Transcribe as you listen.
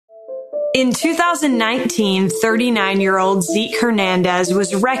In 2019, 39-year-old Zeke Hernandez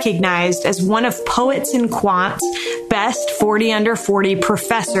was recognized as one of Poets and Quant's best 40 under 40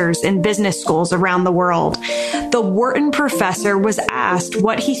 professors in business schools around the world. The Wharton professor was asked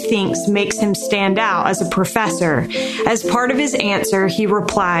what he thinks makes him stand out as a professor. As part of his answer, he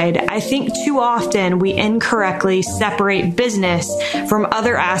replied, "I think too often we incorrectly separate business from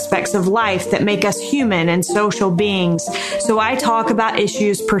other aspects of life that make us human and social beings. So I talk about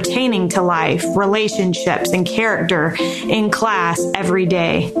issues pertaining to life, relationships, and character in class every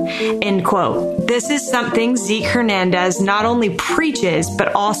day." End quote. This is something Zeke Hernandez not only preaches,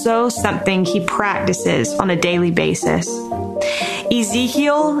 but also something he practices on a daily basis.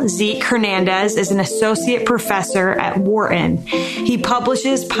 Ezekiel Zeke Hernandez is an associate professor at Wharton. He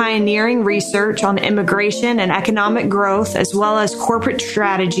publishes pioneering research on immigration and economic growth, as well as corporate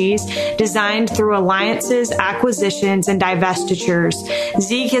strategies designed through alliances, acquisitions, and divestitures.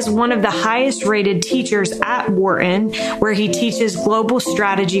 Zeke is one of the highest rated teachers at Wharton, where he teaches global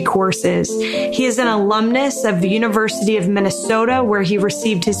strategy courses. He is an alumnus of the University of Minnesota, where he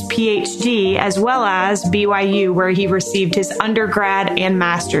received his PhD, as well as BYU, where he received his undergrad and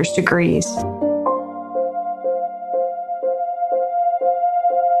master's degrees.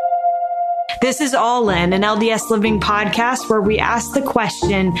 This is All In, an LDS Living podcast where we ask the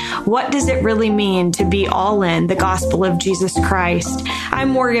question, what does it really mean to be all in the gospel of Jesus Christ? I'm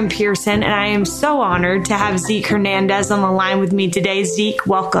Morgan Pearson, and I am so honored to have Zeke Hernandez on the line with me today. Zeke,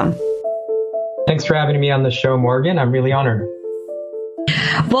 welcome. Thanks for having me on the show, Morgan. I'm really honored.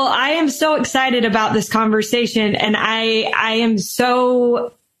 Well, I am so excited about this conversation, and I'm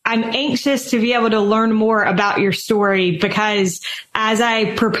anxious to be able to learn more about your story, because as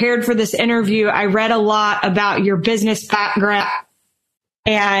I prepared for this interview, I read a lot about your business background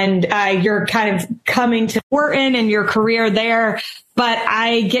and your kind of coming to Wharton and your career there. But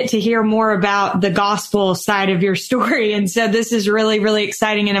I get to hear more about the gospel side of your story. And so this is really, really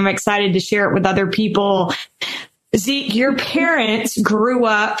exciting, and I'm excited to share it with other people. Zeke, your parents grew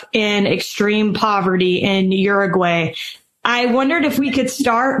up in extreme poverty in Uruguay. I wondered if we could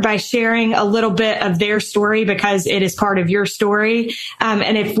start by sharing a little bit of their story, because it is part of your story.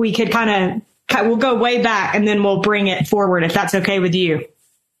 And if we could we'll go way back and then we'll bring it forward, if that's okay with you.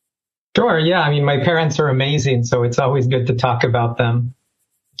 Sure. Yeah. I mean, my parents are amazing, so it's always good to talk about them.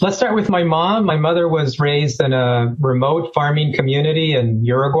 Let's start with my mom. My mother was raised in a remote farming community in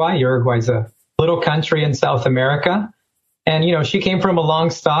Uruguay. Uruguay is a little country in South America. And, she came from a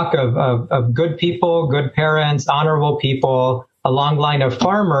long stock of good people, good parents, honorable people, a long line of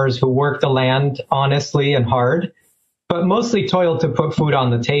farmers who worked the land honestly and hard, but mostly toiled to put food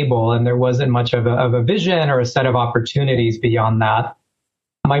on the table. And there wasn't much of a vision or a set of opportunities beyond that.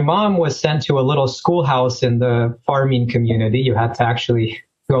 My mom was sent to a little schoolhouse in the farming community. You had to actually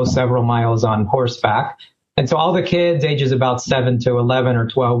go several miles on horseback. And so all the kids ages about 7 to 11 or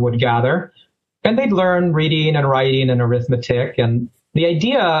 12 would gather. And they'd learn reading and writing and arithmetic. And the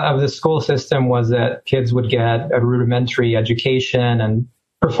idea of the school system was that kids would get a rudimentary education and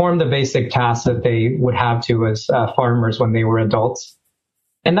perform the basic tasks that they would have to as farmers when they were adults.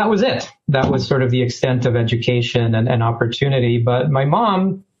 And that was it. That was sort of the extent of education and opportunity. But my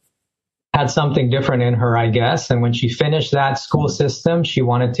mom had something different in her, I guess. And when she finished that school system, she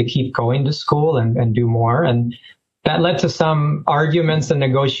wanted to keep going to school and do more. And that led to some arguments and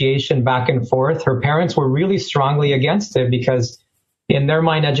negotiation back and forth. Her parents were really strongly against it, because in their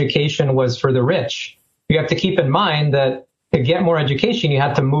mind, education was for the rich. You have to keep in mind that to get more education, you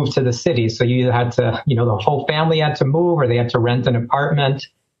had to move to the city. So you had to, the whole family had to move, or they had to rent an apartment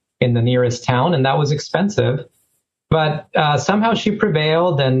in the nearest town, and that was expensive. But somehow she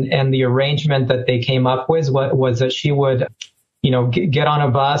prevailed, and the arrangement that they came up with was that she would get on a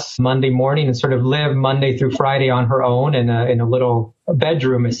bus Monday morning and sort of live Monday through Friday on her own in a little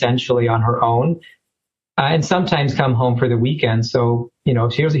bedroom, essentially on her own, and sometimes come home for the weekend. So,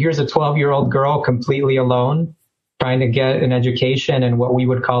 here's a 12-year-old girl completely alone, trying to get an education in what we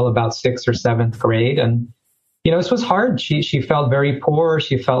would call about 6th or 7th grade. And, this was hard. She felt very poor.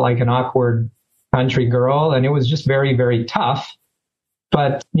 She felt like an awkward country girl, and it was just very, very tough.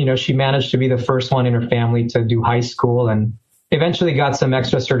 But, she managed to be the first one in her family to do high school, and eventually got some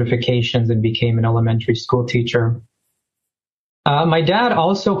extra certifications and became an elementary school teacher. My dad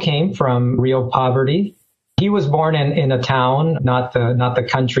also came from real poverty. He was born in a town, not the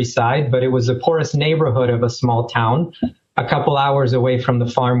countryside, but it was the poorest neighborhood of a small town, a couple hours away from the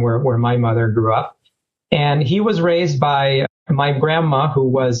farm where my mother grew up. And he was raised by my grandma, who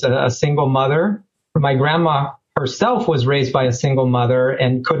was a single mother. My grandma herself was raised by a single mother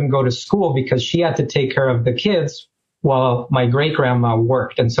and couldn't go to school because she had to take care of the kids while my great grandma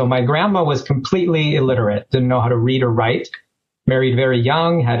worked. And so my grandma was completely illiterate, didn't know how to read or write, married very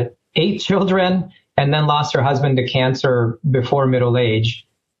young, had 8 children, and then lost her husband to cancer before middle age.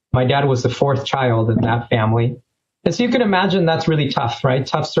 My dad was the 4th child in that family. And so you can imagine that's really tough, right?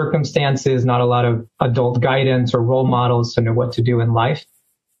 Tough circumstances, not a lot of adult guidance or role models to know what to do in life.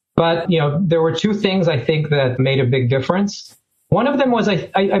 But, there were 2 things I think that made a big difference. One of them was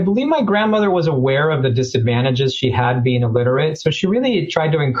I believe my grandmother was aware of the disadvantages she had being illiterate. So she really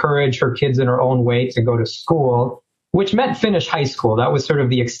tried to encourage her kids in her own way to go to school, which meant finish high school. That was sort of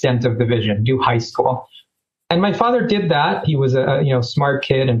the extent of the vision, do high school. And my father did that. He was a smart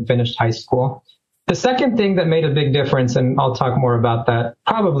kid and finished high school. The second thing that made a big difference, and I'll talk more about that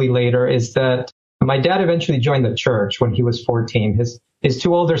probably later, is that my dad eventually joined the church when he was 14. His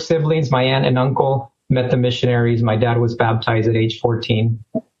 2 older siblings, my aunt and uncle, met the missionaries. My dad was baptized at age 14.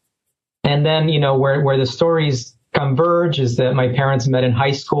 And then, where the stories converge is that my parents met in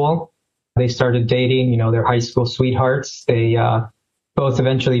high school. They started dating, their high school sweethearts. They both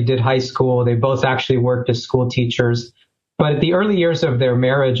eventually did high school. They both actually worked as school teachers. But the early years of their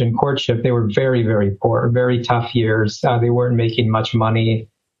marriage and courtship, they were very, very poor, very tough years. They weren't making much money.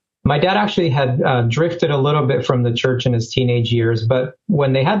 My dad actually had drifted a little bit from the church in his teenage years. But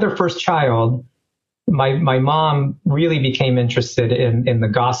when they had their first child, my mom really became interested in the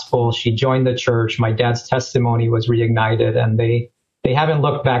gospel. She joined the church. My dad's testimony was reignited, and they haven't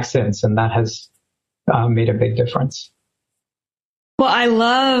looked back since. And that has made a big difference. Well, I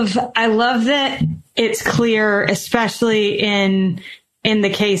love that it's clear, especially in the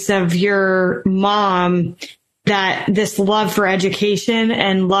case of your mom, that this love for education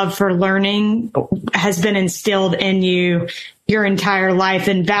and love for learning has been instilled in you your entire life,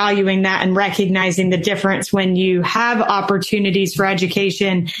 and valuing that and recognizing the difference when you have opportunities for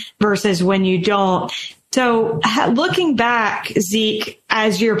education versus when you don't. So looking back, Zeke,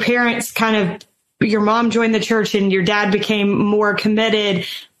 as your parents your mom joined the church and your dad became more committed,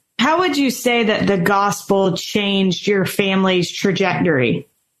 how would you say that the gospel changed your family's trajectory?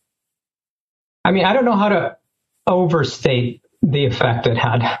 I mean, I don't know how to overstate the effect it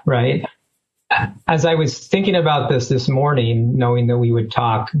had, right? As I was thinking about this morning, knowing that we would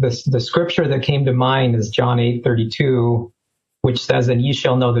talk, the scripture that came to mind is John 8:32, which says, "And ye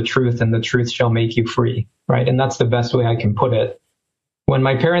shall know the truth, and the truth shall make you free," right? And that's the best way I can put it. When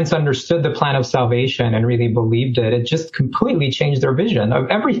my parents understood the plan of salvation and really believed it, it just completely changed their vision of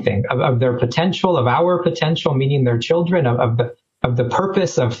everything, of their potential, of our potential, meaning their children, of the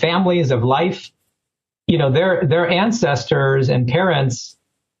purpose of families, of life. Their ancestors and parents,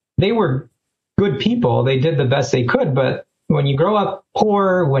 they were good people. They did the best they could. But when you grow up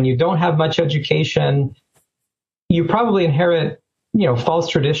poor, when you don't have much education, you probably inherit, false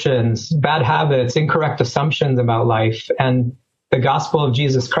traditions, bad habits, incorrect assumptions about life. And the gospel of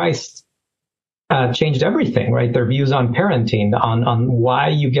Jesus Christ changed everything, right? Their views on parenting, on why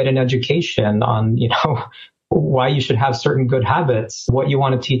you get an education, on, why you should have certain good habits, what you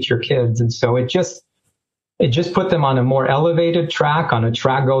want to teach your kids. And so it just put them on a more elevated track, on a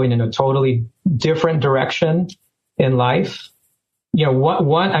track going in a totally different direction in life.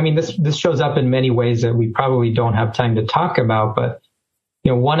 This shows up in many ways that we probably don't have time to talk about. But,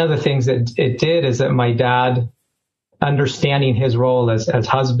 one of the things that it did is that my dad, understanding his role as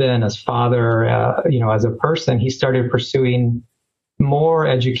husband, as father, as a person, he started pursuing more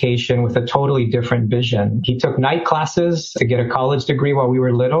education with a totally different vision. He took night classes to get a college degree while we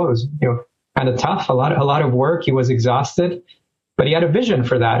were little. It was, kind of tough, a lot of work. He was exhausted, but he had a vision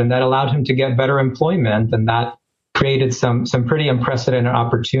for that, and that allowed him to get better employment, and that created some pretty unprecedented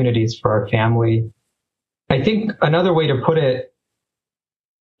opportunities for our family. I think another way to put it,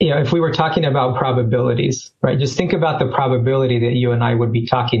 if we were talking about probabilities, right? Just think about the probability that you and I would be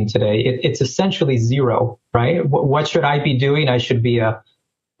talking today. It's essentially 0, right? What should I be doing? I should be a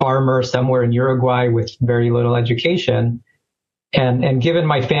farmer somewhere in Uruguay with very little education. And given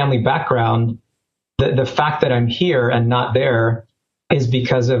my family background, the fact that I'm here and not there is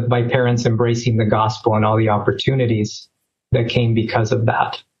because of my parents embracing the gospel and all the opportunities that came because of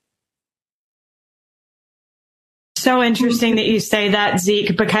that. So interesting that you say that,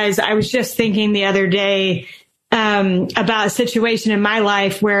 Zeke, because I was just thinking the other day about a situation in my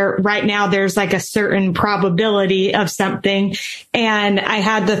life where right now there's like a certain probability of something. And I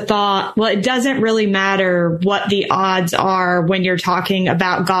had the thought, well, it doesn't really matter what the odds are when you're talking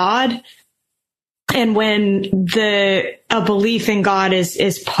about God. And when a belief in God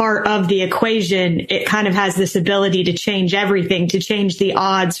is part of the equation, it kind of has this ability to change everything, to change the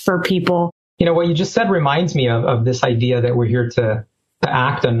odds for people. What you just said reminds me of this idea that we're here to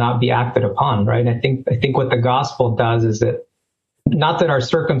act and not be acted upon, right? I think what the gospel does is that not that our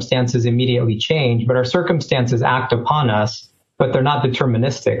circumstances immediately change, but our circumstances act upon us, but they're not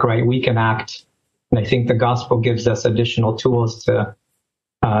deterministic, right? We can act. And I think the gospel gives us additional tools to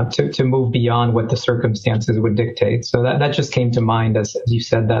move beyond what the circumstances would dictate. So that just came to mind as you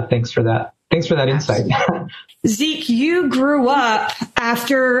said that. Thanks for that. Thanks for that insight. Zeke, you grew up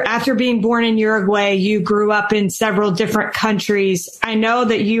after being born in Uruguay. You grew up in several different countries. I know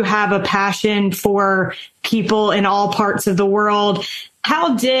that you have a passion for people in all parts of the world.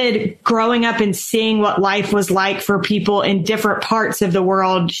 How did growing up and seeing what life was like for people in different parts of the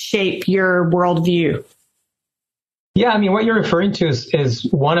world shape your worldview? Yeah, I mean, what you're referring to is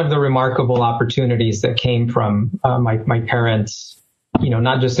one of the remarkable opportunities that came from my parents,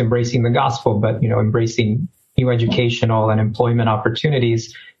 not just embracing the gospel, but, embracing new educational and employment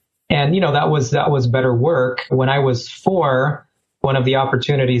opportunities. And, that was better work. When I was 4, one of the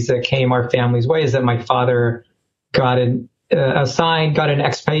opportunities that came our family's way is that my father got an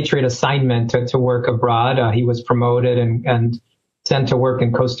expatriate assignment to work abroad. He was promoted and sent to work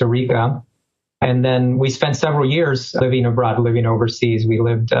in Costa Rica. And then we spent several years living abroad, living overseas. We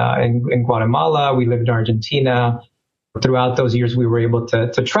lived in Guatemala. We lived in Argentina. Throughout those years, we were able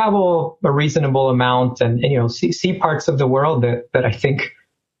to travel a reasonable amount and see parts of the world that I think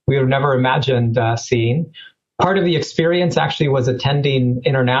we would have never imagined seeing. Part of the experience actually was attending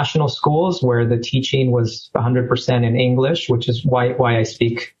international schools where the teaching was 100% in English, which is why I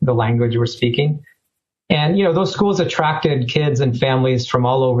speak the language we're speaking. And, those schools attracted kids and families from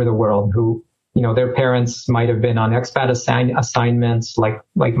all over the world who, their parents might have been on expat assignments like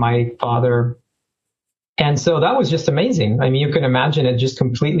my father. And so that was just amazing. I mean, you can imagine it just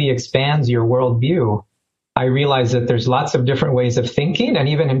completely expands your worldview. I realized that there's lots of different ways of thinking and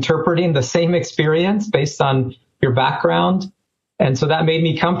even interpreting the same experience based on your background. And so that made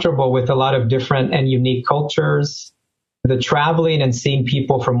me comfortable with a lot of different and unique cultures. The traveling and seeing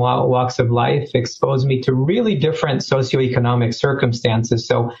people from walks of life exposed me to really different socioeconomic circumstances.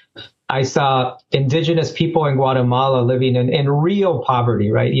 So I saw indigenous people in Guatemala living in real poverty,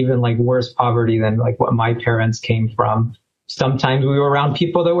 right? Even like worse poverty than like what my parents came from. Sometimes we were around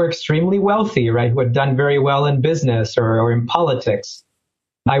people that were extremely wealthy, right? Who had done very well in business or in politics.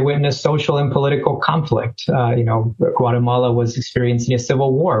 I witnessed social and political conflict. Guatemala was experiencing a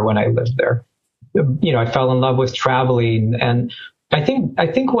civil war when I lived there. I fell in love with traveling. And I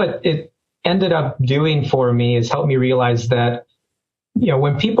think what it ended up doing for me is help me realize that,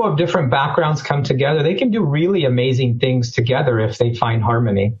 when people of different backgrounds come together, they can do really amazing things together if they find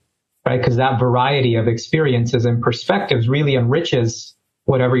harmony, right? Because that variety of experiences and perspectives really enriches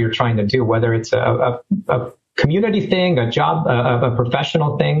whatever you're trying to do, whether it's a community thing, a job, a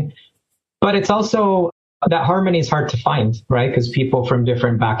professional thing. But it's also that harmony is hard to find, right? Because people from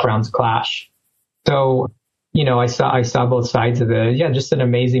different backgrounds clash. So, I saw both sides of it. Yeah, just an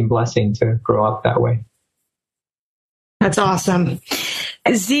amazing blessing to grow up that way. That's awesome.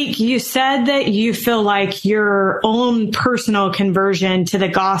 Zeke, you said that you feel like your own personal conversion to the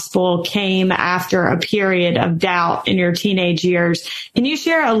gospel came after a period of doubt in your teenage years. Can you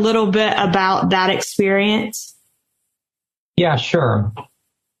share a little bit about that experience? Yeah, sure.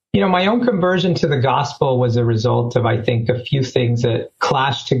 My own conversion to the gospel was a result of, I think, a few things that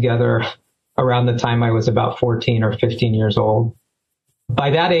clashed together around the time I was about 14 or 15 years old.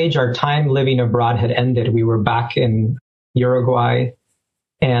 By that age, our time living abroad had ended. We were back in Uruguay.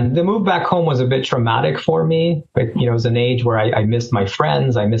 And the move back home was a bit traumatic for me. It was an age where I missed my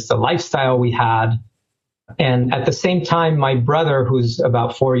friends. I missed the lifestyle we had. And at the same time, my brother, who's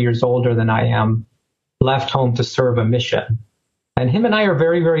about 4 years older than I am, left home to serve a mission. And him and I are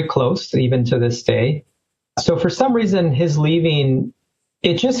very, very close, even to this day. So for some reason, his leaving,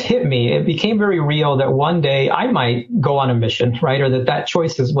 it just hit me. It became very real that one day I might go on a mission, right? Or that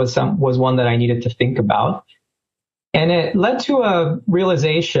choice was one that I needed to think about. And it led to a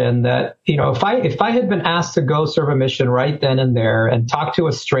realization that, if I had been asked to go serve a mission right then and there and talk to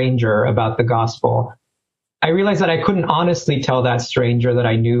a stranger about the gospel, I realized that I couldn't honestly tell that stranger that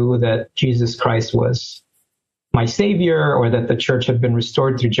I knew that Jesus Christ was my savior or that the church had been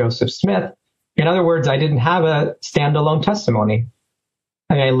restored through Joseph Smith. In other words, I didn't have a standalone testimony.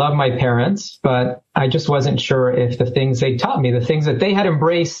 I love my parents, but I just wasn't sure if the things they taught me, the things that they had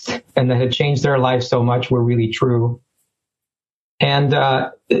embraced and that had changed their life so much were really true. And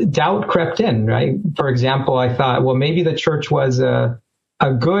doubt crept in, right? For example, I thought, well, maybe the church was a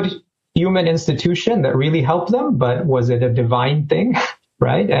good human institution that really helped them, but was it a divine thing,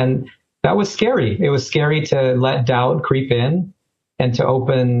 right? And that was scary. It was scary to let doubt creep in and to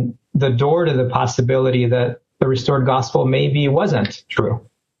open the door to the possibility that the restored gospel maybe wasn't true.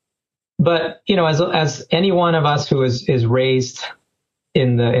 But, as any one of us who is raised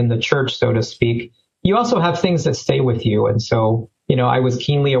in the church, so to speak, you also have things that stay with you. And so, I was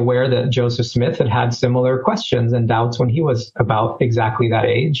keenly aware that Joseph Smith had similar questions and doubts when he was about exactly that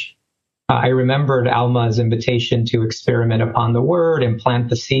age. I remembered Alma's invitation to experiment upon the word and plant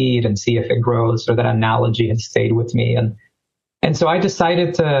the seed and see if it grows, or that analogy had stayed with me. And so I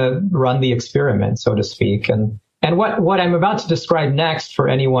decided to run the experiment, so to speak. And what I'm about to describe next, for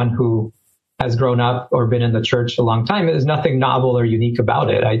anyone who has grown up or been in the church a long time, is nothing novel or unique about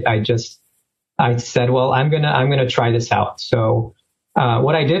it. I said, well, I'm gonna try this out. So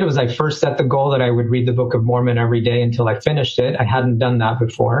what I did was I first set the goal that I would read the Book of Mormon every day until I finished it. I hadn't done that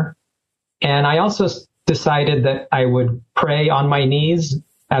before. And I also decided that I would pray on my knees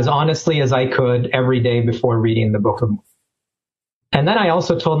as honestly as I could every day before reading the Book of Mormon. And then I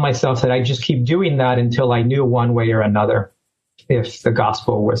also told myself that I'd just keep doing that until I knew one way or another if the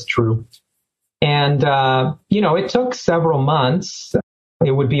gospel was true. And, it took several months.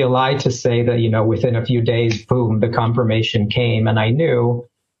 It would be a lie to say that, within a few days, boom, the confirmation came and I knew.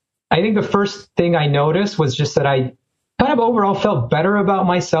 I think the first thing I noticed was just that I kind of overall felt better about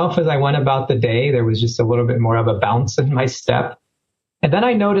myself as I went about the day. There was just a little bit more of a bounce in my step. And then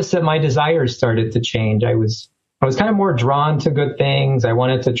I noticed that my desires started to change. I was kind of more drawn to good things. I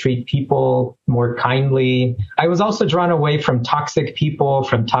wanted to treat people more kindly. I was also drawn away from toxic people,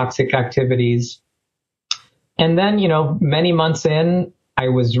 from toxic activities. And then, many months in, I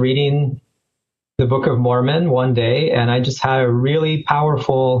was reading the Book of Mormon one day, and I just had a really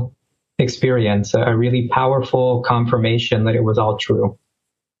powerful experience, a really powerful confirmation that it was all true.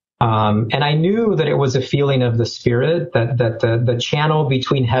 And I knew that it was a feeling of the Spirit, that the channel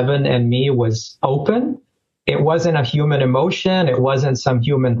between heaven and me was open. It wasn't a human emotion. It wasn't some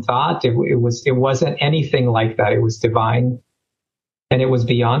human thought. It wasn't anything like that. It was divine, and it was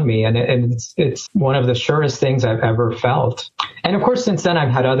beyond me. And it's one of the surest things I've ever felt. And of course, since then, I've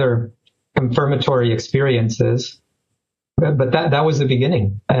had other confirmatory experiences. But that was the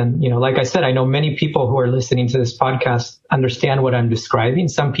beginning. And, like I said, I know many people who are listening to this podcast understand what I'm describing.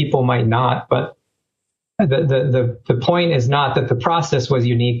 Some people might not, but the point is not that the process was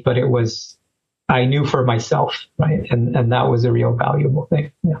unique, but I knew for myself, right? And that was a real valuable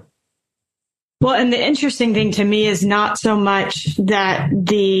thing. Yeah. Well, and the interesting thing to me is not so much that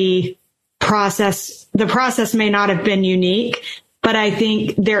the process may not have been unique, but I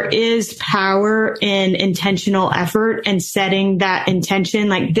think there is power in intentional effort and setting that intention.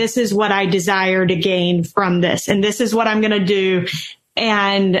 Like, this is what I desire to gain from this, and this is what I'm going to do.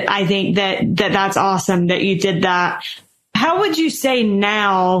 And I think that's awesome that you did that. How would you say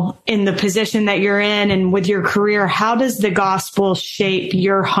now, in the position that you're in and with your career, how does the gospel shape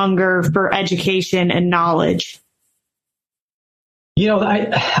your hunger for education and knowledge?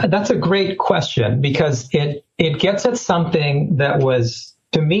 That's a great question, because it gets at something that was,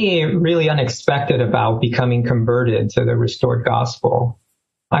 to me, really unexpected about becoming converted to the restored gospel.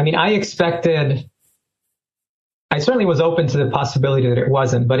 I mean, I certainly was open to the possibility that it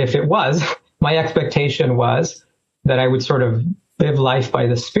wasn't, but if it was, my expectation was that I would sort of live life by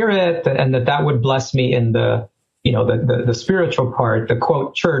the Spirit, and that would bless me in the spiritual part, the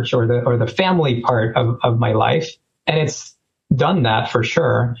quote church or the family part of my life. And it's done that for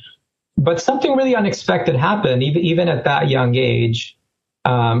sure. But something really unexpected happened, even at that young age,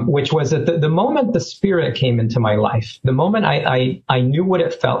 which was that the moment the Spirit came into my life, the moment I knew what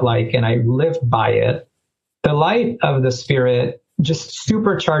it felt like and I lived by it, the light of the Spirit just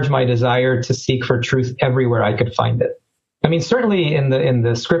supercharged my desire to seek for truth everywhere I could find it. I mean, certainly in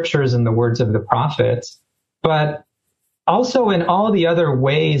the scriptures and the words of the prophets, but also in all the other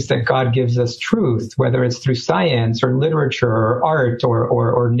ways that God gives us truth, whether it's through science or literature or art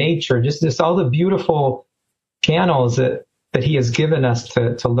or nature, just all the beautiful channels that he has given us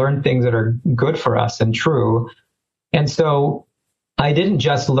to learn things that are good for us and true. And so I didn't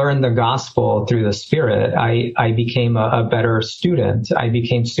just learn the gospel through the Spirit. I became a better student. I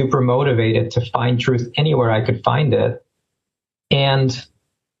became super motivated to find truth anywhere I could find it. And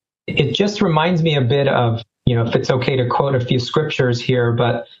it just reminds me a bit of, if it's okay to quote a few scriptures here,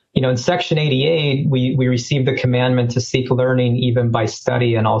 but, in section 88, we receive the commandment to seek learning even by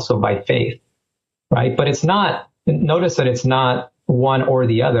study and also by faith, right? But notice that it's not one or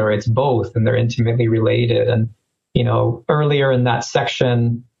the other, it's both, and they're intimately related. And, earlier in that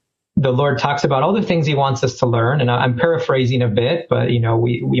section, the Lord talks about all the things he wants us to learn. And I'm paraphrasing a bit, but,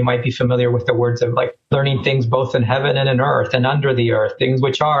 we might be familiar with the words of like learning things both in heaven and in earth and under the earth, things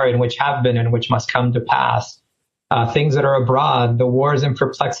which are and which have been and which must come to pass. things that are abroad, the wars and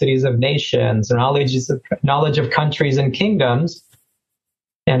perplexities of nations, knowledge of countries and kingdoms.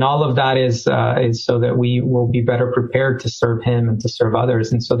 And all of that is so that we will be better prepared to serve him and to serve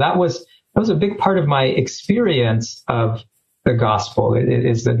others. And so that was a big part of my experience of the gospel. It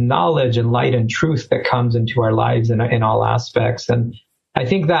is the knowledge and light and truth that comes into our lives in all aspects. And I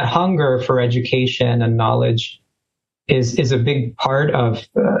think that hunger for education and knowledge is a big part of,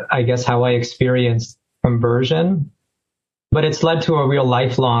 I guess, how I experienced conversion. But it's led to a real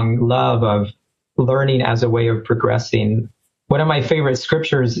lifelong love of learning as a way of progressing. One of my favorite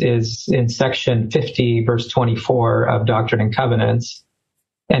scriptures is in section 50, verse 24 of Doctrine and Covenants.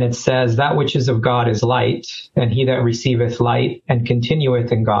 And it says, that which is of God is light, and he that receiveth light and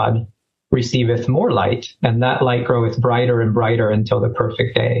continueth in God receiveth more light, and that light groweth brighter and brighter until the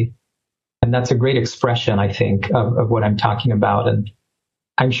perfect day. And that's a great expression, I think, of what I'm talking about. And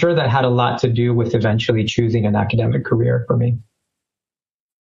I'm sure that had a lot to do with eventually choosing an academic career for me.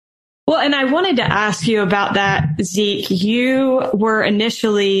 Well, and I wanted to ask you about that, Zeke. You were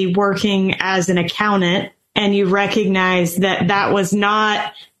initially working as an accountant, and you recognized that was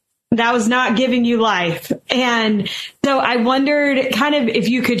not giving you life. And so I wondered kind of if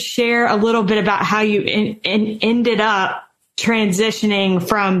you could share a little bit about how you ended up transitioning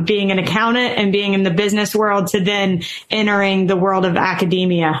from being an accountant and being in the business world to then entering the world of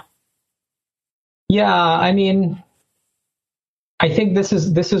academia. Yeah, I mean, I think this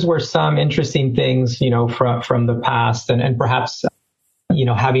is where some interesting things, from the past and perhaps,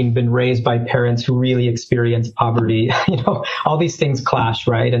 having been raised by parents who really experienced poverty, all these things clash,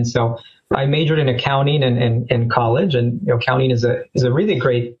 right? And so I majored in accounting in college, and accounting is a really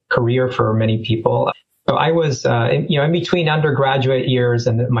great career for many people. So I was, in between undergraduate years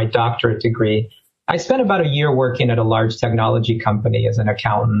and my doctorate degree, I spent about a year working at a large technology company as an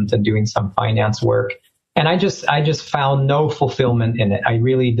accountant and doing some finance work. And I just found no fulfillment in it. I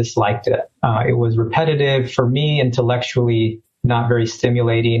really disliked it. It was repetitive for me, intellectually not very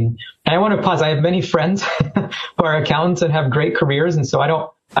stimulating. And I want to pause. I have many friends who are accountants and have great careers. And so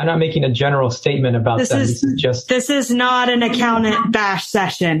I'm not making a general statement about them. This is not an accountant bash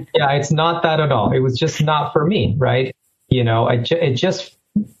session. Yeah, it's not that at all. It was just not for me, right? It just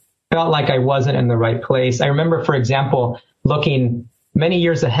felt like I wasn't in the right place. I remember, for example, looking many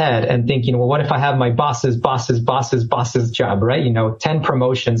years ahead and thinking, well, what if I have my boss's job, right? 10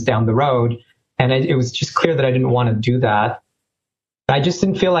 promotions down the road. And it was just clear that I didn't want to do that. I just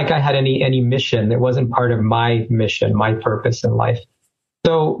didn't feel like I had any mission. It wasn't part of my mission, my purpose in life.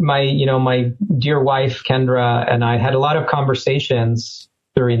 So my dear wife, Kendra, and I had a lot of conversations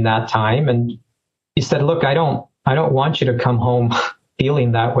during that time. And she said, look, I don't want you to come home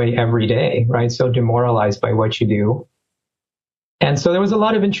feeling that way every day, right? So demoralized by what you do. And so there was a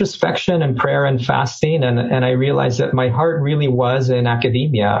lot of introspection and prayer and fasting. And I realized that my heart really was in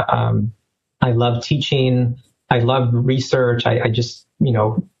academia. I love teaching. I love research. I just,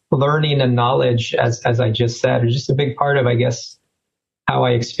 learning and knowledge, as I just said, is just a big part of, I guess, how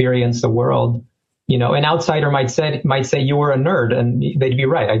I experience the world. An outsider might say you were a nerd, and they'd be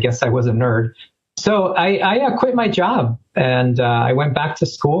right. I guess I was a nerd. So I quit my job, and I went back to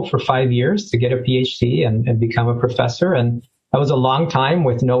school for 5 years to get a PhD and become a professor. And that was a long time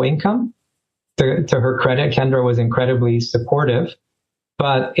with no income. To her credit, Kendra was incredibly supportive,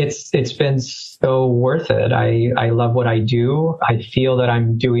 but it's been so worth it. I love what I do. I feel that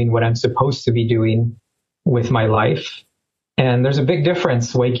I'm doing what I'm supposed to be doing with my life. And there's a big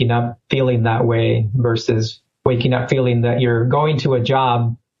difference waking up feeling that way versus waking up feeling that you're going to a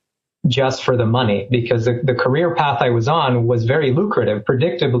job just for the money, because the career path I was on was very lucrative,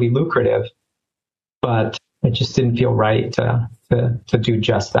 predictably lucrative, but it just didn't feel right to do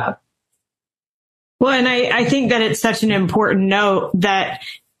just that. Well, and I think that it's such an important note that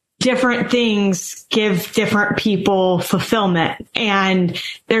different things give different people fulfillment, and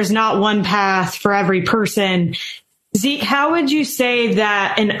there's not one path for every person. Zeke, how would you say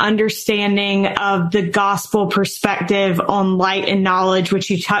that an understanding of the gospel perspective on light and knowledge, which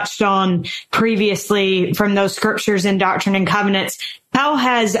you touched on previously from those scriptures in Doctrine and Covenants, how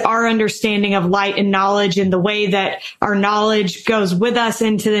has our understanding of light and knowledge and the way that our knowledge goes with us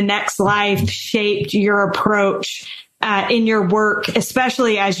into the next life shaped your approach in your work,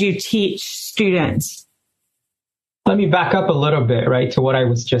 especially as you teach students? Let me back up a little bit, right, to what I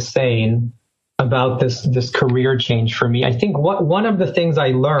was just saying about this career change for me. I think one of the things I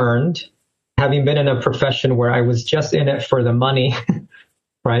learned, having been in a profession where I was just in it for the money,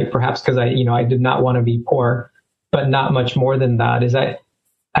 right? Perhaps because I did not want to be poor, but not much more than that, is I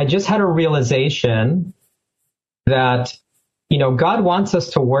just had a realization that, God wants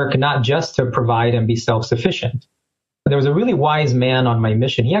us to work not just to provide and be self-sufficient. there was a really wise man on my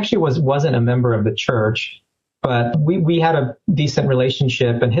mission. He actually wasn't a member of the church, but we had a decent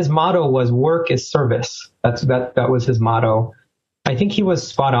relationship, and his motto was work is service. That was his motto. I think he was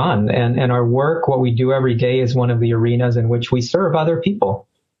spot on, and our work, what we do every day, is one of the arenas in which we serve other people.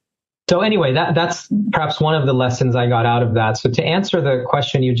 So anyway, that's perhaps one of the lessons I got out of that. So to answer the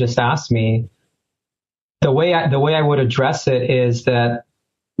question you just asked me, the way I would address it is that,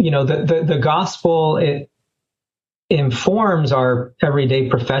 the gospel, it informs our everyday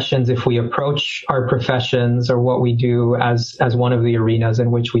professions if we approach our professions or what we do as one of the arenas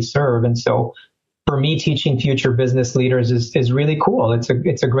in which we serve. And so for me, teaching future business leaders is really cool.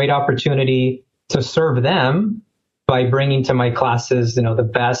 It's a great opportunity to serve them by bringing to my classes, the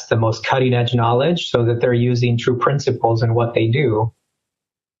best, the most cutting edge knowledge so that they're using true principles in what they do.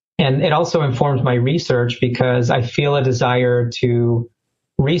 And it also informs my research because I feel a desire to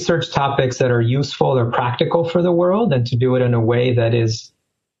research topics that are useful or practical for the world, and to do it in a way that is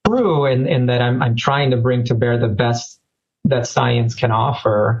true and that I'm trying to bring to bear the best that science can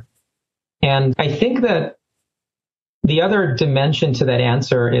offer. And I think that the other dimension to that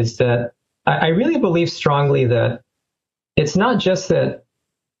answer is that I really believe strongly that it's not just that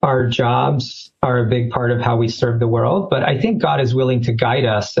our jobs are a big part of how we serve the world, but I think God is willing to guide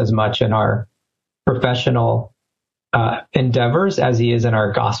us as much in our professional endeavors as he is in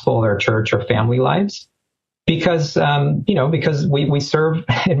our gospel or church or family lives. Because, because we serve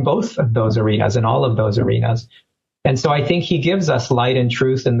in both of those arenas, in all of those arenas. And so I think he gives us light and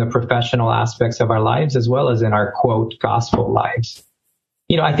truth in the professional aspects of our lives, as well as in our, quote, gospel lives.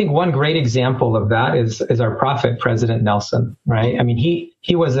 I think one great example of that is our prophet, President Nelson, right? I mean,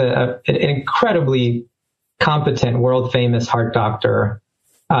 he was an incredibly competent, world famous heart doctor,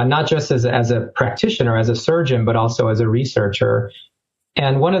 not just as a practitioner, as a surgeon, but also as a researcher.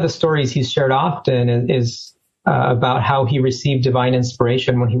 And one of the stories he's shared often is about how he received divine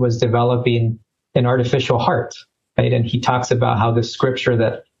inspiration when he was developing an artificial heart, right? And he talks about how the scripture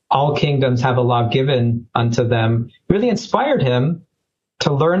that all kingdoms have a law given unto them really inspired him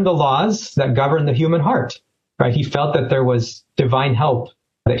to learn the laws that govern the human heart, right? He felt that there was divine help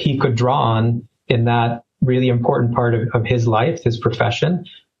that he could draw on in that really important part of his life, his profession.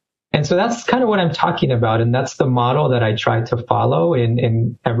 And so that's kind of what I'm talking about. And that's the model that I try to follow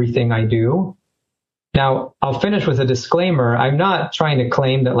in everything I do. Now, I'll finish with a disclaimer. I'm not trying to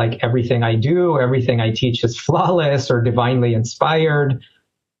claim that like everything I do, everything I teach is flawless or divinely inspired,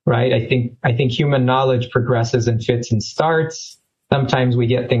 right? I think human knowledge progresses in fits and starts. Sometimes we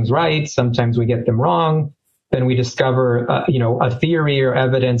get things right. Sometimes we get them wrong. Then we discover, a theory or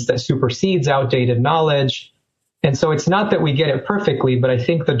evidence that supersedes outdated knowledge. And so it's not that we get it perfectly, but I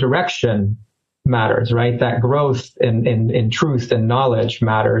think the direction matters, right? That growth in truth and knowledge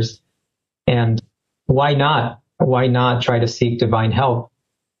matters. And why not? Why not try to seek divine help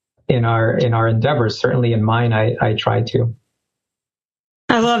in our endeavors? Certainly in mine, I try to.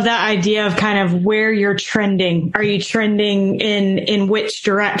 I love that idea of kind of where you're trending. Are you trending in which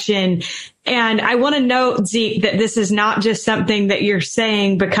direction? And I want to note, Zeke, that this is not just something that you're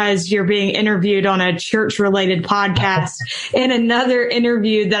saying because you're being interviewed on a church-related podcast. In another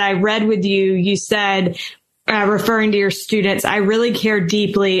interview that I read with you, you said, referring to your students, I really care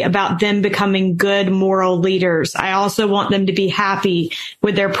deeply about them becoming good moral leaders. I also want them to be happy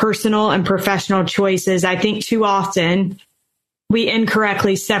with their personal and professional choices. I think too often we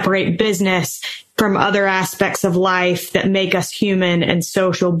incorrectly separate business from other aspects of life that make us human and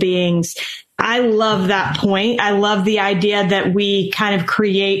social beings. I love that point. I love the idea that we kind of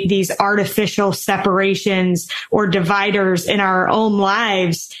create these artificial separations or dividers in our own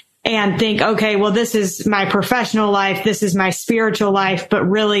lives and think, okay, well, this is my professional life, this is my spiritual life, but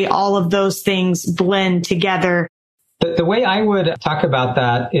really all of those things blend together. The way I would talk about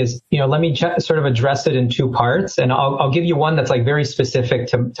that is, let me sort of address it in two parts, and I'll give you one that's like very specific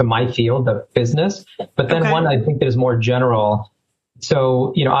to my field of business, but then one I think that is more general.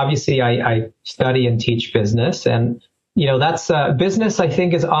 So, obviously I study and teach business, and, that's business I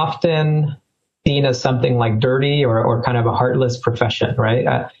think is often seen as something like dirty or kind of a heartless profession,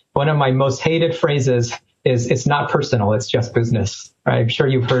 right? One of my most hated phrases is it's not personal, it's just business, right? I'm sure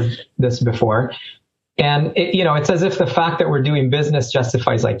you've heard this before. And it's as if the fact that we're doing business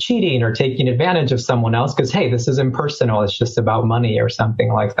justifies like cheating or taking advantage of someone else because, hey, this is impersonal. It's just about money or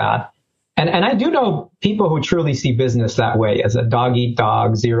something like that. And I do know people who truly see business that way as a dog eat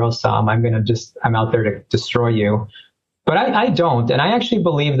dog, zero sum. I'm out there to destroy you. But I don't. And I actually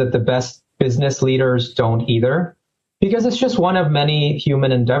believe that the best business leaders don't either, because it's just one of many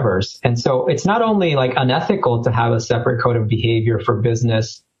human endeavors. And so it's not only like unethical to have a separate code of behavior for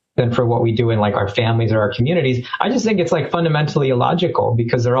business than for what we do in like our families or our communities. I just think it's like fundamentally illogical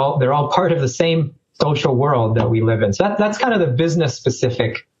because they're all part of the same social world that we live in. So that's kind of the business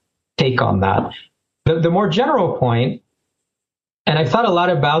specific take on that. The more general point, and I thought a lot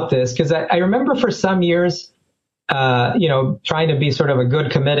about this because I remember for some years, trying to be sort of a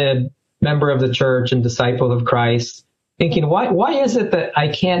good, committed member of the church and disciple of Christ, thinking, why is it that I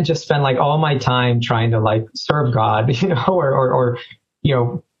can't just spend like all my time trying to like serve God, or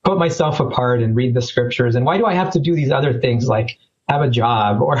put myself apart and read the scriptures? And why do I have to do these other things like have a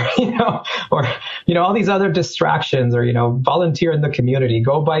job or all these other distractions or, volunteer in the community,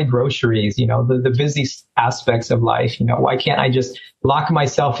 go buy groceries, the busy aspects of life? Why can't I just lock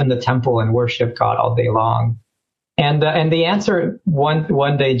myself in the temple and worship God all day long? And the answer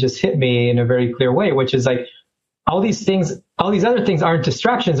one day just hit me in a very clear way, which is like, all these other things aren't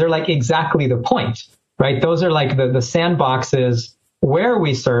distractions. They're like exactly the point, right? Those are like the sandboxes where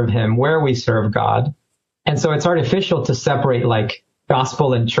we serve him, where we serve God. And so it's artificial to separate like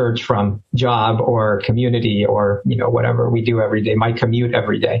gospel and church from job or community or, whatever we do every day, my commute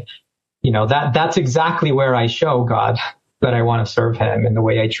every day. That's exactly where I show God that I want to serve him in the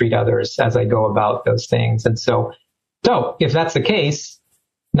way I treat others as I go about those things. And so if that's the case,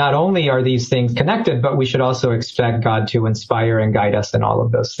 not only are these things connected, but we should also expect God to inspire and guide us in all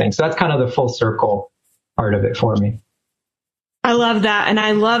of those things. So that's kind of the full circle part of it for me. I love that. And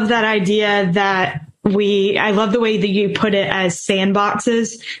I love that idea that I love the way that you put it as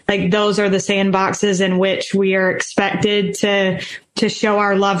sandboxes. Like those are the sandboxes in which we are expected to show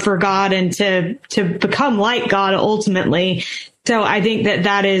our love for God and to become like God ultimately. So I think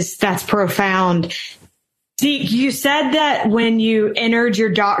that's profound. Zeke, you said that when you entered your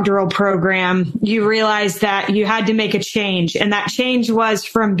doctoral program, you realized that you had to make a change. And that change was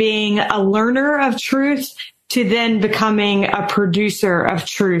from being a learner of truth to then becoming a producer of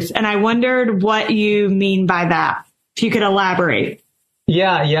truth. And I wondered what you mean by that, if you could elaborate.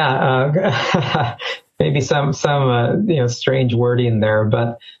 Yeah. Maybe some strange wording there.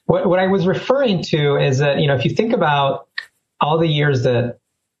 But what I was referring to is that, if you think about all the years that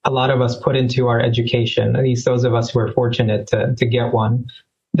a lot of us put into our education, at least those of us who are fortunate to get one,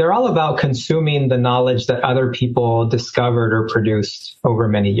 they're all about consuming the knowledge that other people discovered or produced over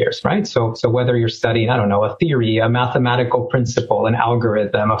many years, right? So whether you're studying, I don't know, a theory, a mathematical principle, an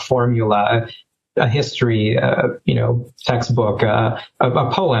algorithm, a formula, a history, textbook, a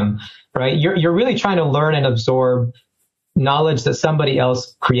poem, right? You're really trying to learn and absorb knowledge that somebody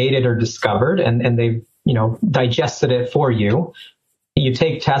else created or discovered, and they've, digested it for you. You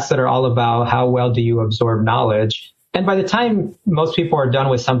take tests that are all about how well do you absorb knowledge. And by the time most people are done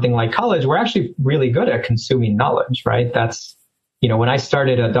with something like college, we're actually really good at consuming knowledge, right? That's, when I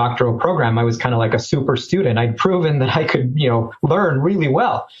started a doctoral program, I was kind of like a super student. I'd proven that I could, learn really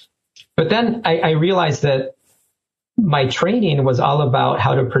well. But then I realized that my training was all about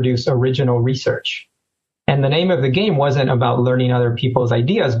how to produce original research. And the name of the game wasn't about learning other people's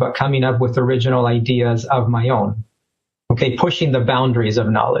ideas, but coming up with original ideas of my own. Okay, pushing the boundaries of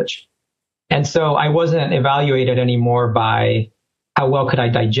knowledge. And so I wasn't evaluated anymore by how well could I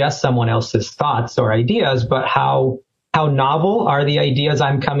digest someone else's thoughts or ideas, but how novel are the ideas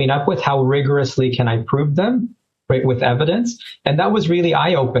I'm coming up with? How rigorously can I prove them, right, with evidence? And that was really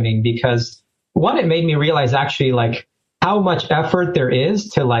eye-opening because, one, it made me realize actually like how much effort there is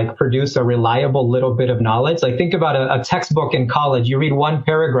to like produce a reliable little bit of knowledge. Like think about a textbook in college. You read one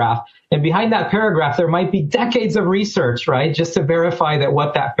paragraph, and behind that paragraph, there might be decades of research, right? Just to verify that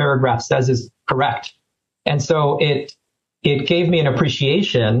what that paragraph says is correct. And so it gave me an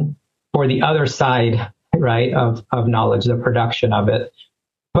appreciation for the other side, right, of knowledge, the production of it.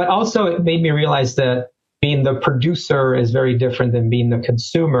 But also it made me realize that being the producer is very different than being the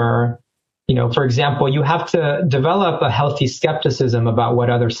consumer. For example, you have to develop a healthy skepticism about what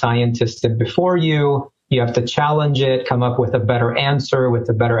other scientists did before you. You have to challenge it, come up with a better answer, with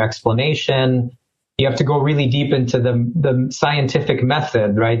a better explanation. You have to go really deep into the scientific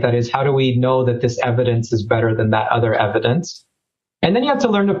method, right? That is, how do we know that this evidence is better than that other evidence? And then you have to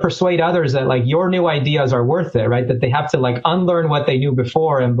learn to persuade others that like your new ideas are worth it, right? That they have to like unlearn what they knew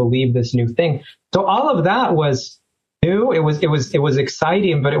before and believe this new thing. So all of that was new. It was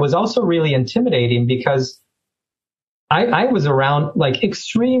exciting, but it was also really intimidating because I was around like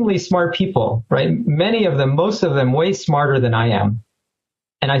extremely smart people, right? Many of them, most of them way smarter than I am.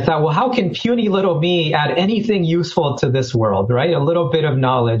 And I thought, well, how can puny little me add anything useful to this world, right? A little bit of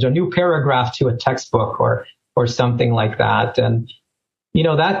knowledge, a new paragraph to a textbook or something like that. And,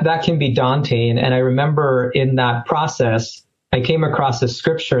 that can be daunting. And I remember in that process, I came across a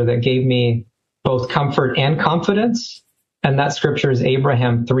scripture that gave me both comfort and confidence. And that scripture is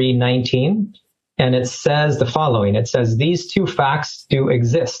Abraham 3:19. And it says the following. It says, these two facts do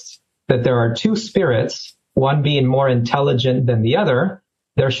exist, that there are two spirits, one being more intelligent than the other.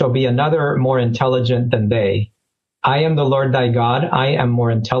 There shall be another more intelligent than they. I am the Lord thy God. I am more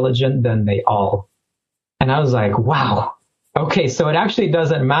intelligent than they all. And I was like, wow. Okay, so it actually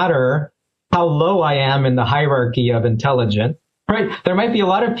doesn't matter how low I am in the hierarchy of intelligence, right? There might be a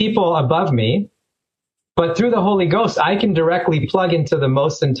lot of people above me, but through the Holy Ghost, I can directly plug into the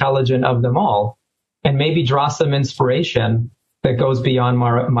most intelligent of them all and maybe draw some inspiration that goes beyond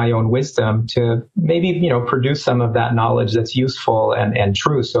my own wisdom to maybe, produce some of that knowledge that's useful and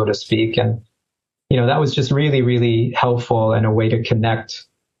true, so to speak. And, that was just really, really helpful and a way to connect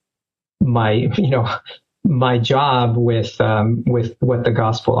my job with what the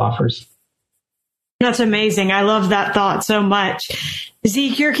gospel offers. That's amazing. I love that thought so much.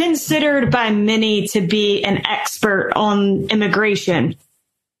 Zeke, you're considered by many to be an expert on immigration.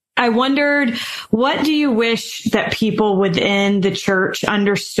 I wondered, what do you wish that people within the church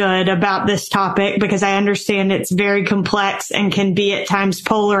understood about this topic? Because I understand it's very complex and can be at times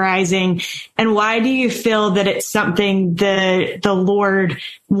polarizing. And why do you feel that it's something that the Lord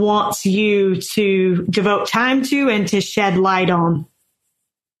wants you to devote time to and to shed light on?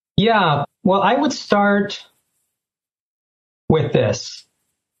 Yeah, well, I would start with this.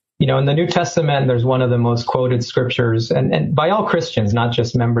 In the New Testament, there's one of the most quoted scriptures, and by all Christians, not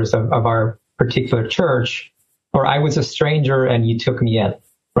just members of our particular church, or I was a stranger and you took me in,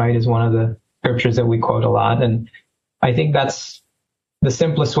 right, is one of the scriptures that we quote a lot. And I think that's the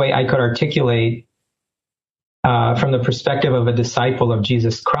simplest way I could articulate from the perspective of a disciple of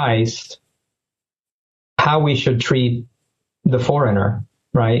Jesus Christ, how we should treat the foreigner,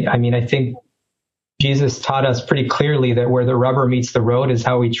 right? I mean, I think Jesus taught us pretty clearly that where the rubber meets the road is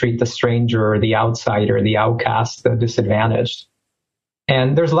how we treat the stranger or the outsider, the outcast, the disadvantaged.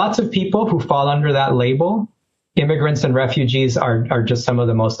 And there's lots of people who fall under that label. Immigrants and refugees are just some of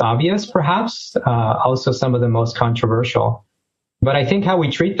the most obvious, perhaps, also some of the most controversial. But I think how we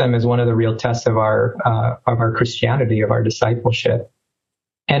treat them is one of the real tests of our Christianity, of our discipleship.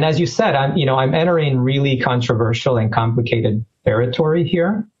 And as you said, I'm entering really controversial and complicated territory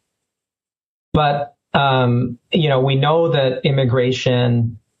here. But, we know that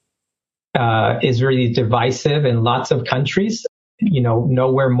immigration is really divisive in lots of countries,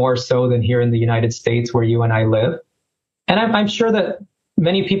 nowhere more so than here in the United States where you and I live. And I'm sure that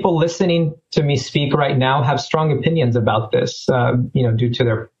many people listening to me speak right now have strong opinions about this, due to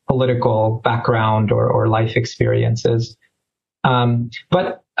their political background or life experiences.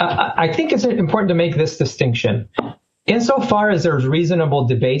 But I think it's important to make this distinction. Insofar as there's reasonable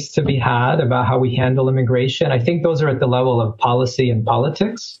debates to be had about how we handle immigration, I think those are at the level of policy and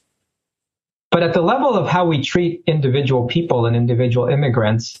politics. But at the level of how we treat individual people and individual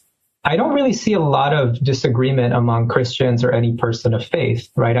immigrants, I don't really see a lot of disagreement among Christians or any person of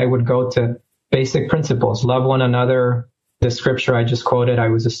faith, right? I would go to basic principles. Love one another. The scripture I just quoted, I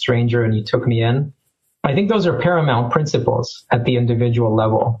was a stranger and you took me in. I think those are paramount principles at the individual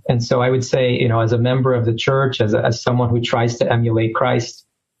level. And so I would say, as a member of the church, as someone who tries to emulate Christ,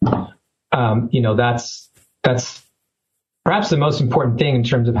 that's perhaps the most important thing in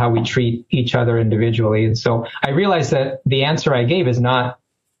terms of how we treat each other individually. And so I realize that the answer I gave is not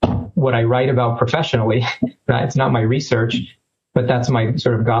what I write about professionally. Right? It's not my research, but that's my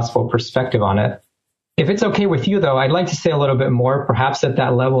sort of gospel perspective on it. If it's okay with you, though, I'd like to say a little bit more, perhaps at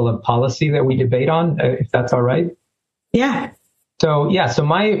that level of policy that we debate on, if that's all right. Yeah. So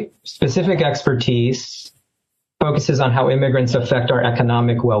my specific expertise focuses on how immigrants affect our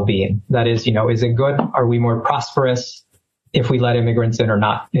economic well-being. That is, is it good? Are we more prosperous if we let immigrants in or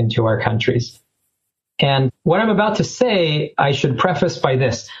not into our countries? And what I'm about to say, I should preface by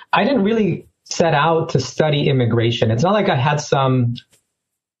this. I didn't really set out to study immigration. It's not like I had some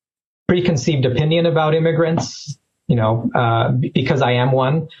preconceived opinion about immigrants, because I am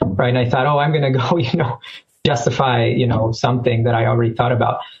one, right? And I thought, I'm going to go, justify, something that I already thought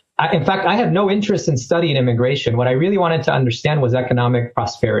about. In fact, I had no interest in studying immigration. What I really wanted to understand was economic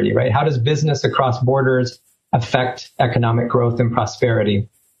prosperity, right? How does business across borders affect economic growth and prosperity?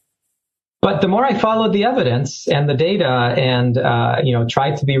 But the more I followed the evidence and the data and,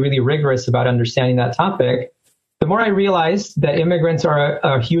 tried to be really rigorous about understanding that topic, the more I realized that immigrants are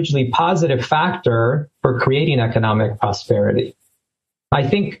a hugely positive factor for creating economic prosperity. I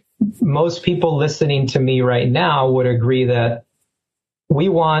think most people listening to me right now would agree that we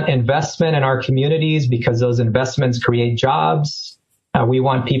want investment in our communities because those investments create jobs. We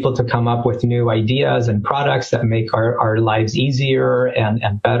want people to come up with new ideas and products that make our lives easier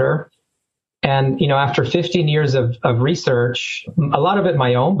and better. And, after 15 years of research, a lot of it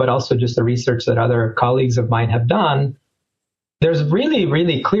my own, but also just the research that other colleagues of mine have done, there's really,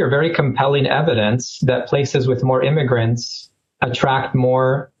 really clear, very compelling evidence that places with more immigrants attract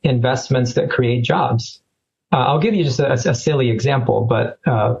more investments that create jobs. I'll give you just a silly example, but,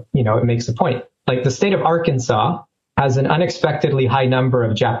 it makes a point. Like the state of Arkansas has an unexpectedly high number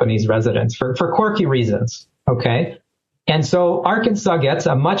of Japanese residents for quirky reasons. Okay. And so Arkansas gets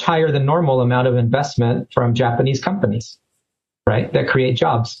a much higher than normal amount of investment from Japanese companies, right, that create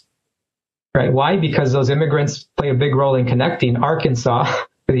jobs. Right? Why? Because those immigrants play a big role in connecting Arkansas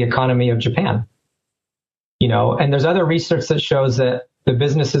to the economy of Japan. And there's other research that shows that the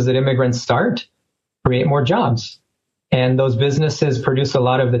businesses that immigrants start create more jobs. And those businesses produce a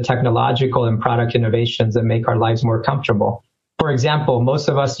lot of the technological and product innovations that make our lives more comfortable. For example, most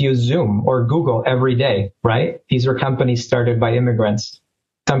of us use Zoom or Google every day, right? These are companies started by immigrants.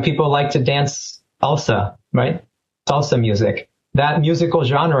 Some people like to dance salsa, right? Salsa music. That musical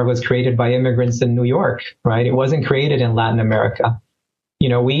genre was created by immigrants in New York, right? It wasn't created in Latin America.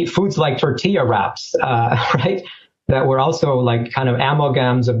 We eat foods like tortilla wraps, right? That were also like kind of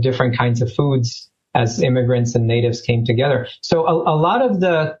amalgams of different kinds of foods as immigrants and natives came together. So a lot of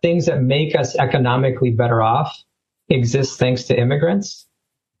the things that make us economically better off exist thanks to immigrants.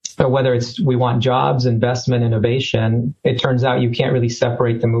 But whether it's we want jobs, investment, innovation, it turns out you can't really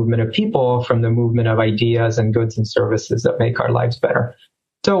separate the movement of people from the movement of ideas and goods and services that make our lives better.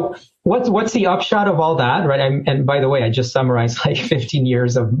 So what's the upshot of all that, right? And by the way, I just summarized like 15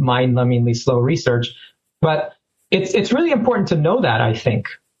 years of mind-numbingly slow research, but it's really important to know that, I think,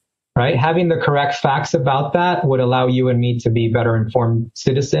 right? Having the correct facts about that would allow you and me to be better informed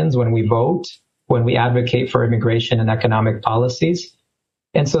citizens when we vote, when we advocate for immigration and economic policies.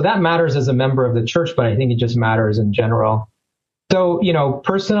 And so that matters as a member of the church, but I think it just matters in general. So,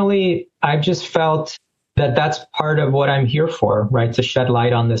 personally, I've just felt that that's part of what I'm here for, right? To shed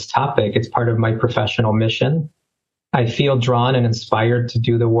light on this topic. It's part of my professional mission. I feel drawn and inspired to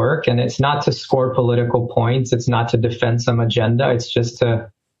do the work. And it's not to score political points. It's not to defend some agenda. It's just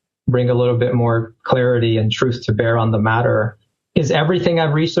to bring a little bit more clarity and truth to bear on the matter. Is everything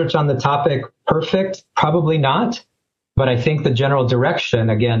I've researched on the topic perfect? Probably not. But I think the general direction,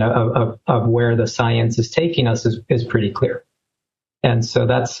 again, of where the science is taking us is pretty clear. And so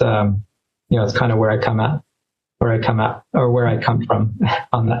that's, it's kind of where I come from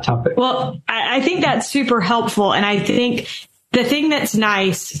on that topic. Well, I think that's super helpful. And I think the thing that's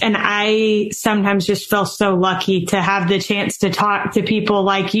nice, and I sometimes just feel so lucky to have the chance to talk to people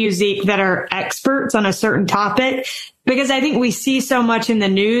like you, Zeke, that are experts on a certain topic, because I think we see so much in the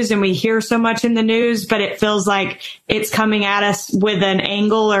news and we hear so much in the news, but it feels like it's coming at us with an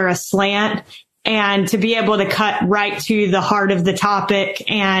angle or a slant. And to be able to cut right to the heart of the topic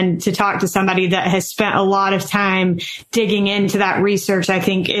and to talk to somebody that has spent a lot of time digging into that research, I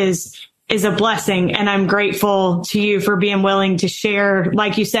think is a blessing. And I'm grateful to you for being willing to share.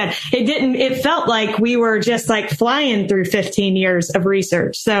 Like you said, it felt like we were just like flying through 15 years of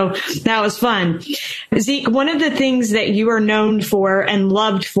research. So that was fun. Zeke, one of the things that you are known for and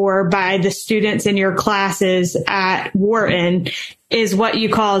loved for by the students in your classes at Wharton is what you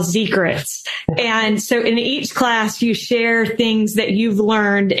call secrets. And so in each class, you share things that you've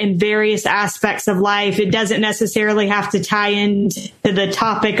learned in various aspects of life. It doesn't necessarily have to tie into the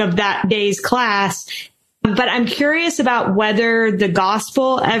topic of that day's class. But I'm curious about whether the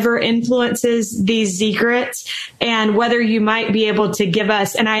gospel ever influences these secrets and whether you might be able to give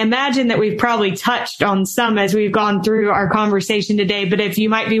us, and I imagine that we've probably touched on some as we've gone through our conversation today, but if you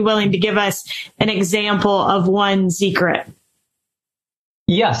might be willing to give us an example of one secret.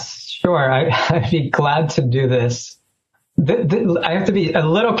 Yes, sure. I'd be glad to do this. I have to be a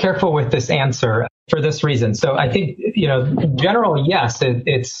little careful with this answer for this reason. So I think, general, yes,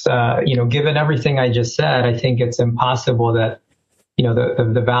 it's given everything I just said, I think it's impossible that,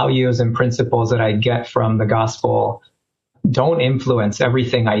 the values and principles that I get from the gospel don't influence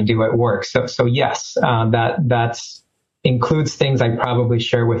everything I do at work. So yes, that includes things I probably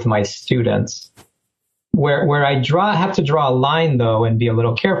share with my students. Where I have to draw a line, though, and be a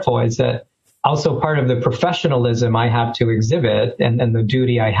little careful is that also part of the professionalism I have to exhibit and the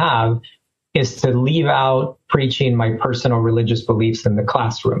duty I have is to leave out preaching my personal religious beliefs in the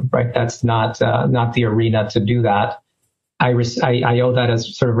classroom, right? That's not the arena to do that. I owe that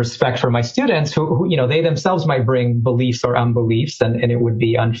as sort of respect for my students who they themselves might bring beliefs or unbeliefs, and it would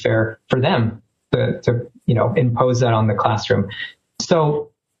be unfair for them to impose that on the classroom.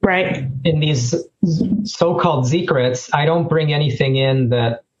 So, right. In these so-called secrets, I don't bring anything in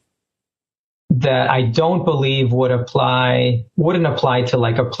that that I don't believe wouldn't apply to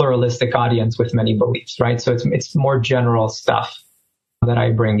like a pluralistic audience with many beliefs, right? So it's more general stuff that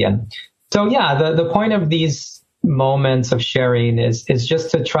I bring in. So yeah, the point of these moments of sharing is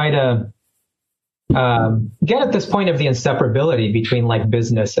just to try to get at this point of the inseparability between like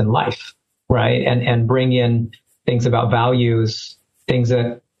business and life, right? And bring in things about values, things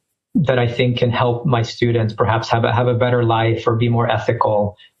that I think can help my students perhaps have a better life or be more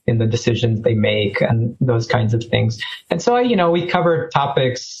ethical in the decisions they make and those kinds of things. And so, we cover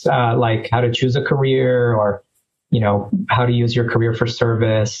topics like how to choose a career, or, how to use your career for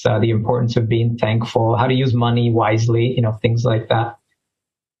service, the importance of being thankful, how to use money wisely, things like that.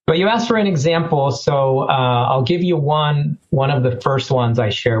 But you asked for an example, so I'll give you one of the first ones I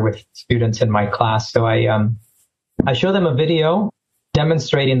share with students in my class. So I show them a video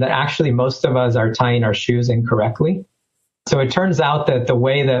demonstrating that actually most of us are tying our shoes incorrectly. So it turns out that the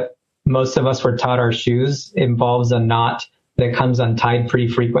way that most of us were taught our shoes involves a knot that comes untied pretty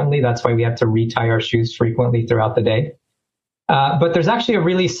frequently. That's why we have to retie our shoes frequently throughout the day. But there's actually a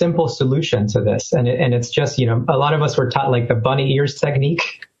really simple solution to this. And it's just, a lot of us were taught like the bunny ears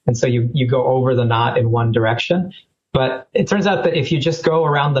technique. And so you go over the knot in one direction. But it turns out that if you just go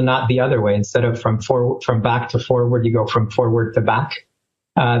around the knot the other way, instead of from back to forward, you go from forward to back,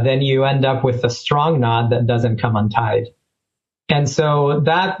 then you end up with a strong knot that doesn't come untied. And so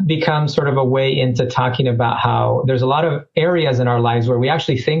that becomes sort of a way into talking about how there's a lot of areas in our lives where we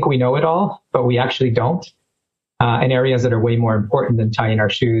actually think we know it all, but we actually don't, and areas that are way more important than tying our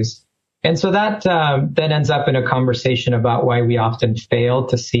shoes. And so that then ends up in a conversation about why we often fail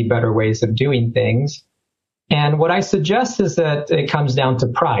to see better ways of doing things. And what I suggest is that it comes down to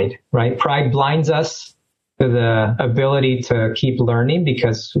pride, right? Pride blinds us to the ability to keep learning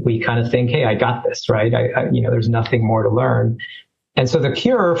because we kind of think, hey, I got this, right? There's nothing more to learn. And so the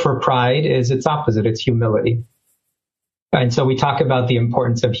cure for pride is its opposite. It's humility. And so we talk about the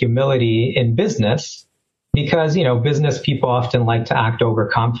importance of humility in business because, business people often like to act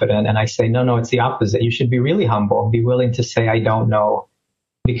overconfident. And I say, no, it's the opposite. You should be really humble, be willing to say, I don't know,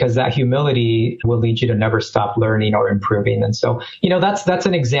 because that humility will lead you to never stop learning or improving. And so, that's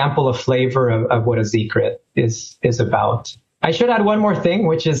an example of flavor of what a secret is about. I should add one more thing,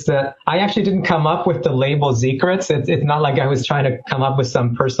 which is that I actually didn't come up with the label secrets. It's not like I was trying to come up with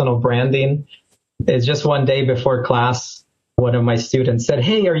some personal branding. It's just one day before class, one of my students said,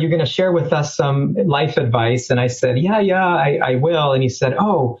 hey, are you going to share with us some life advice? And I said, yeah, I will. And he said,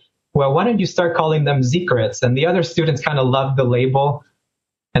 oh, well, why don't you start calling them secrets? And the other students kind of loved the label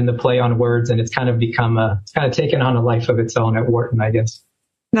and the play on words. And it's kind of taken on a life of its own at Wharton, I guess.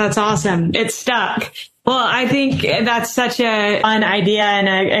 That's awesome. It stuck. Well, I think that's such a fun idea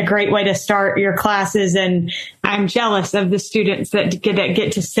and a great way to start your classes. And I'm jealous of the students that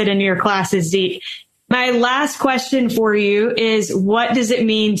get to sit in your classes, Zeke. My last question for you is, what does it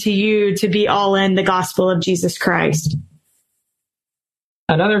mean to you to be all in the gospel of Jesus Christ?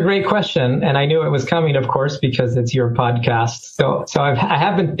 Another great question. And I knew it was coming, of course, because it's your podcast. So I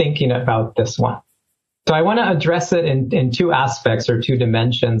have been thinking about this one. So I want to address it in two aspects or two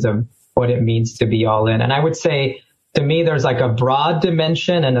dimensions of what it means to be all in. And I would say, to me, there's like a broad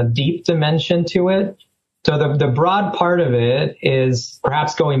dimension and a deep dimension to it. So the broad part of it is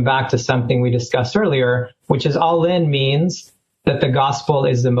perhaps going back to something we discussed earlier, which is all in means that the gospel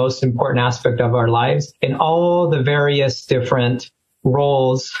is the most important aspect of our lives in all the various different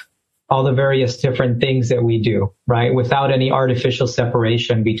roles, all the various different things that we do, right? Without any artificial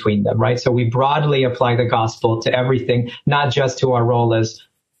separation between them, right? So we broadly apply the gospel to everything, not just to our role as,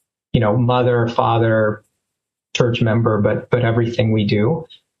 mother, father, church member, but everything we do.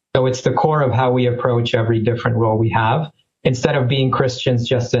 So it's the core of how we approach every different role we have, instead of being Christians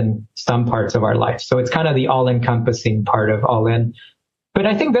just in some parts of our life. So it's kind of the all-encompassing part of all in. But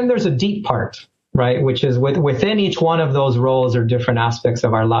I think then there's a deep part, right? Which is within each one of those roles or different aspects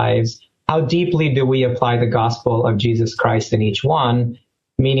of our lives, how deeply do we apply the gospel of Jesus Christ in each one?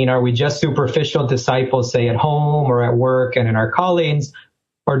 Meaning, are we just superficial disciples, say at home or at work and in our callings?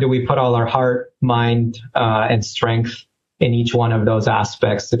 Or do we put all our heart, mind, and strength in each one of those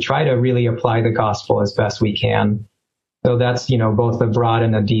aspects to try to really apply the gospel as best we can? So that's, both a broad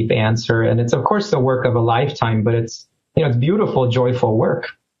and a deep answer. And it's, of course, the work of a lifetime, but it's beautiful, joyful work.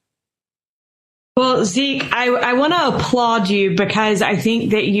 Well, Zeke, I want to applaud you because I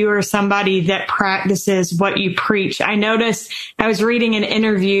think that you are somebody that practices what you preach. I noticed I was reading an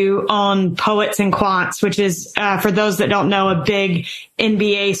interview on Poets and Quants, which is, for those that don't know, a big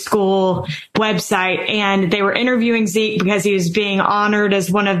MBA school website. And they were interviewing Zeke because he was being honored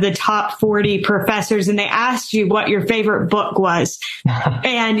as one of the top 40 professors. And they asked you what your favorite book was.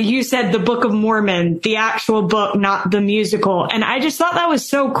 And you said the Book of Mormon, the actual book, not the musical. And I just thought that was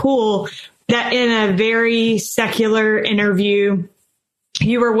so cool that in a very secular interview,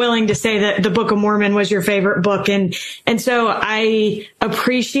 you were willing to say that the Book of Mormon was your favorite book. And so I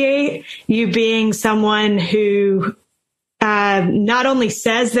appreciate you being someone who not only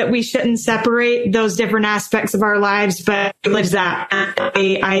says that we shouldn't separate those different aspects of our lives, but lives that.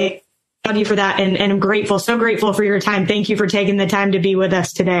 I love you for that, and I'm grateful, so grateful for your time. Thank you for taking the time to be with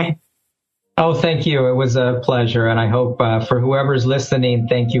us today. Oh, thank you. It was a pleasure. And I hope for whoever's listening,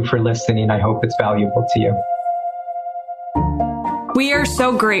 thank you for listening. I hope it's valuable to you. We are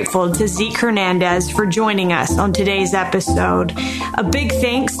so grateful to Zeke Hernandez for joining us on today's episode. A big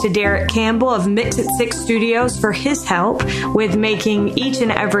thanks to Derek Campbell of Mix It 6 Studios for his help with making each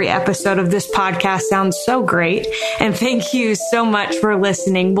and every episode of this podcast sound so great. And thank you so much for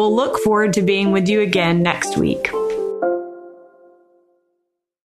listening. We'll look forward to being with you again next week.